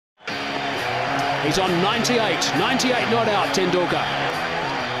He's on 98 not out, Tendulkar.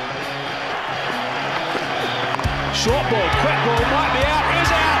 Short ball, quick ball, might be out,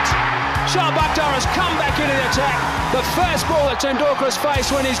 is out. Shoaib Akhtar has come back into the attack. The first ball that Tendulkar has faced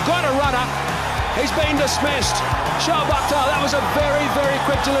when he's got a runner, he's been dismissed. Shoaib Akhtar, that was a very, very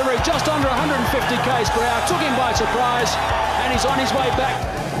quick delivery, just under 150 km/h, took him by surprise, and he's on his way back.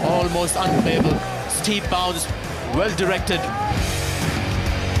 Almost unplayable, steep bounce, well directed.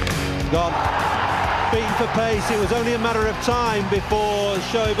 Gone. Beaten for pace, it was only a matter of time before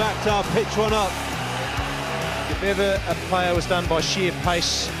Shoaib Akhtar pitched one up. If ever a player was done by sheer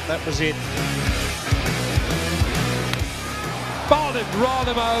pace, that was it. Bowled him, rolled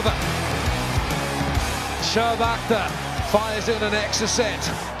him over. Shoaib Akhtar fires in an extra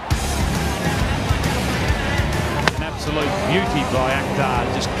set. An absolute beauty by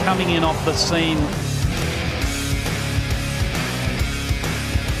Akhtar, just coming in off the scene.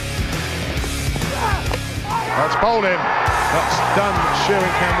 That's bowled in. That's done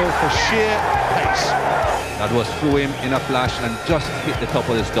𝐤𝐸𝐬𝐬 for sheer pace. That was through him in a flash and just hit the top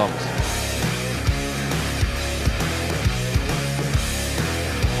of the stumps.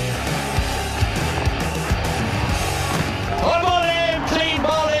 All bowling, clean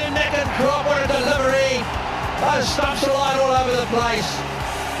bowling, neck and crop, what a delivery. Those stumps are lying all over the place.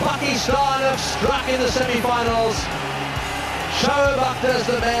 Pakistan have struck in the semi-finals. Shoaib Akhtar's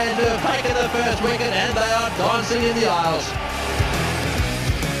the man to have taken the first wicket, and they are dancing in the aisles.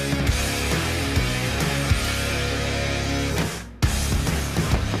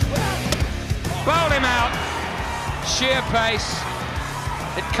 Bowled him out. Sheer pace.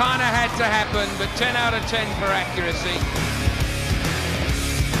 It kind of had to happen, but 10 out of 10 for accuracy.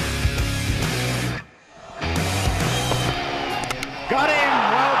 Got him!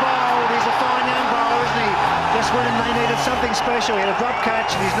 Well bowled. He's a fine young bowler, isn't he? Just when they needed something special. He had a drop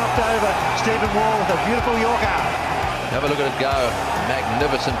catch and he's knocked over Stephen Wall with a beautiful Yorker. Have a look at it go.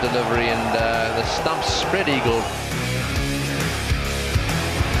 Magnificent delivery, and the stump spread eagle.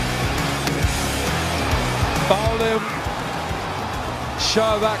 Bowled him.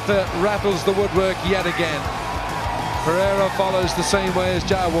 Shoaib Akhtar rattles the woodwork yet again. Pereira follows the same way as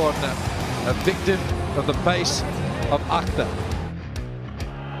Jayawardene, a victim of the pace of Akhtar.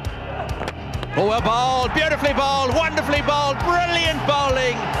 Oh, well bowled, beautifully bowled, wonderfully bowled, brilliant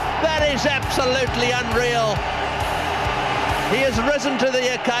bowling. That is absolutely unreal. He has risen to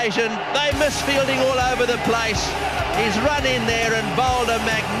the occasion. They miss fielding all over the place. He's run in there and bowled a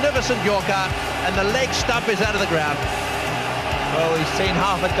magnificent Yorker, and the leg stump is out of the ground. Well, we've seen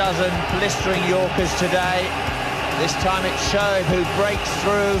half a dozen blistering Yorkers today. This time it's Shoaib who breaks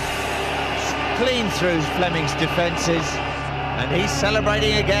through, clean through Fleming's defences, and he's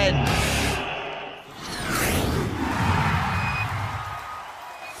celebrating again.